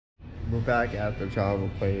We're back at the Java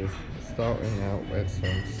place, starting out with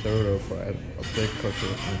some soda bread, a big cookie,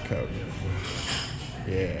 and Coke.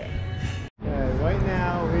 Yeah. Right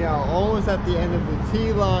now we are almost at the end of the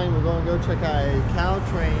T line. We're going to go check out a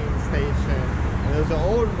Caltrain station. And there's an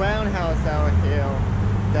old roundhouse out here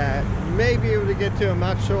that you may be able to get to. I'm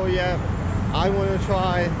not sure yet. I want to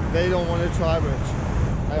try. They don't want to try,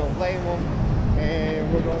 which I don't blame them.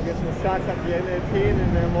 And we're going to get some shots at the end of the T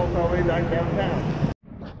and then walk our way back downtown.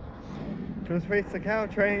 Just face the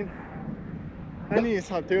Caltrain. I need to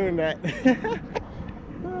stop doing that.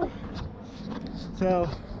 So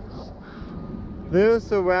there's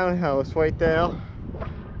the roundhouse right there,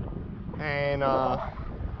 and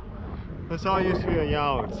this all used to be a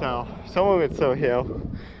yard, so some of it's still here.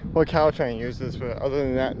 What Caltrain uses, but other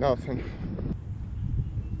than that, nothing.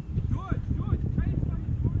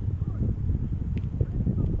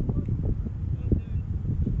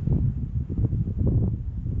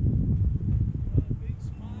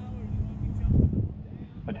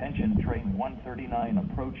 Attention, train 139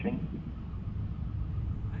 approaching.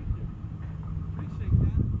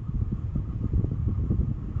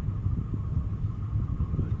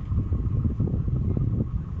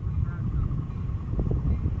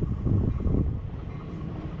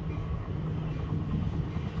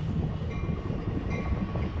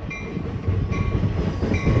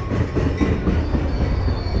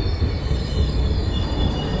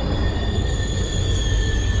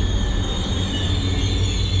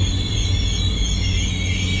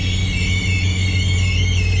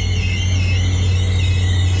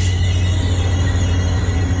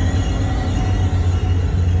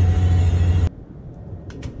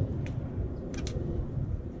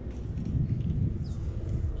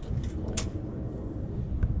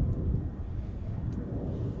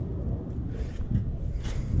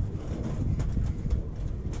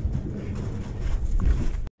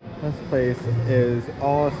 This place is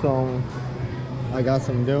awesome. I got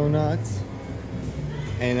some donuts,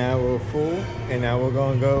 and now we're full, and now we're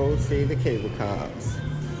gonna go see the cable cars.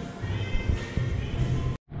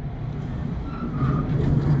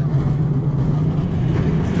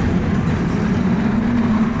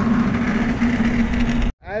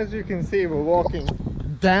 As you can see, we're walking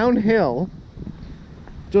downhill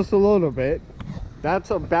just a little bit.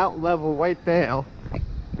 That's about level right there.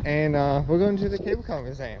 And we're going to the cable car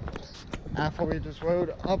museum after we just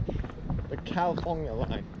rode up the California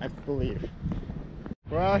line, I believe.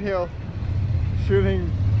 We're out here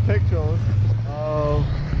shooting pictures of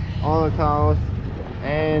all the cars,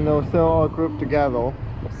 and they're still all grouped together,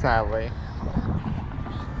 sadly.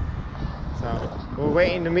 So we're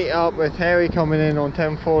waiting to meet up with Harry coming in on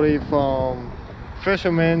 10:40 from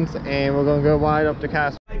Fisherman's, and we're gonna go ride up the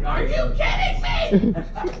castle. Are you kidding me?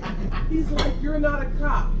 He's like, you're not a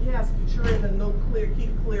cop. Yes, but you're in the no clear,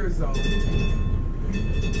 keep clear zone.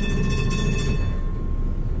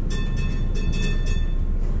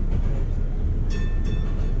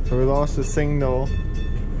 So we lost the signal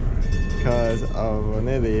because of an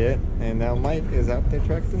idiot, and now Mike is out there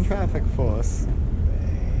directing traffic for us.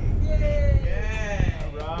 Yay! Yay!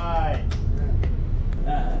 Alright.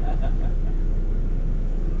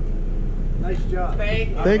 Nice job.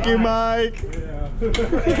 Thank you, Mike.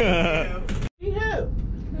 Yeah.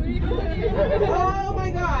 Oh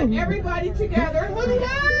my God! Everybody together. Hooty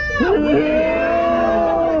hoo!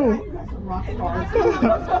 You guys are rock stars.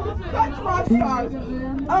 Such rock stars.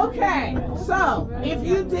 Okay, so if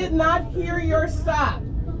you did not hear your stop,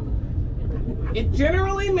 it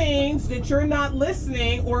generally means that you're not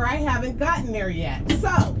listening or I haven't gotten there yet.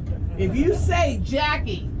 So if you say,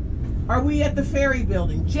 Jackie, are we at the Ferry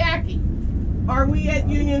Building? Jackie, are we at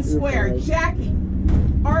Union Square? Jackie,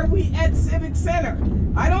 are we at Civic Center?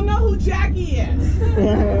 I don't know who Jackie is.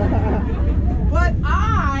 But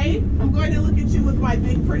I am going to look at you with my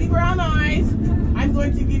big pretty brown eyes. I'm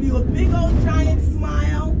going to give you a big old giant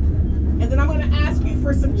smile. And then I'm going to ask you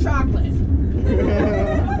for some chocolate.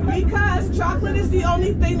 Because chocolate is the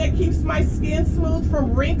only thing that keeps my skin smooth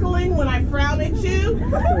from wrinkling when I frown at you.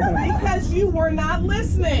 Because you were not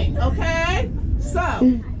listening, okay?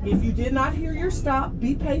 So, if you did not hear your stop,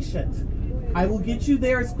 be patient. I will get you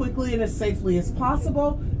there as quickly and as safely as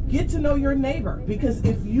possible. Get to know your neighbor, because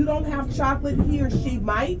if you don't have chocolate, he or she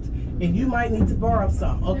might, and you might need to borrow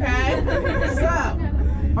some, okay? So,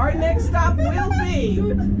 our next stop will be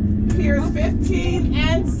Piers 15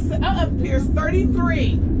 and Piers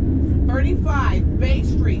 33, 35, Bay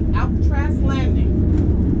Street, Alcatraz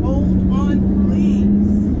Landing. Hold on, please.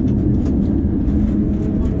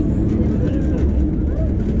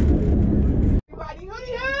 Everybody,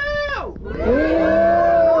 hooty hoo!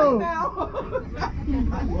 Now.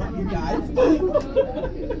 I love you guys.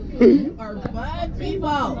 You are fun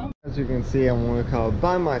people. As you can see, I'm going to call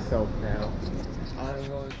by myself now. I'm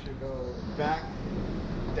going to go back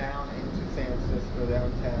down into San Francisco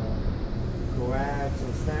downtown, grab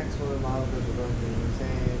some snacks for the model because we're going to be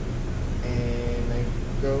insane, and then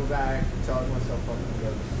go back, charge myself up, and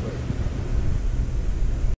go to sleep.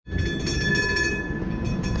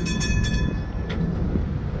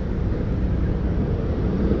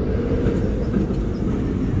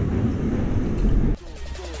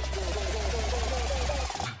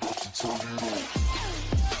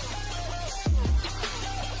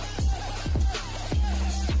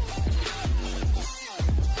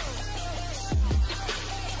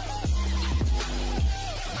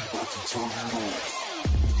 Turn it on.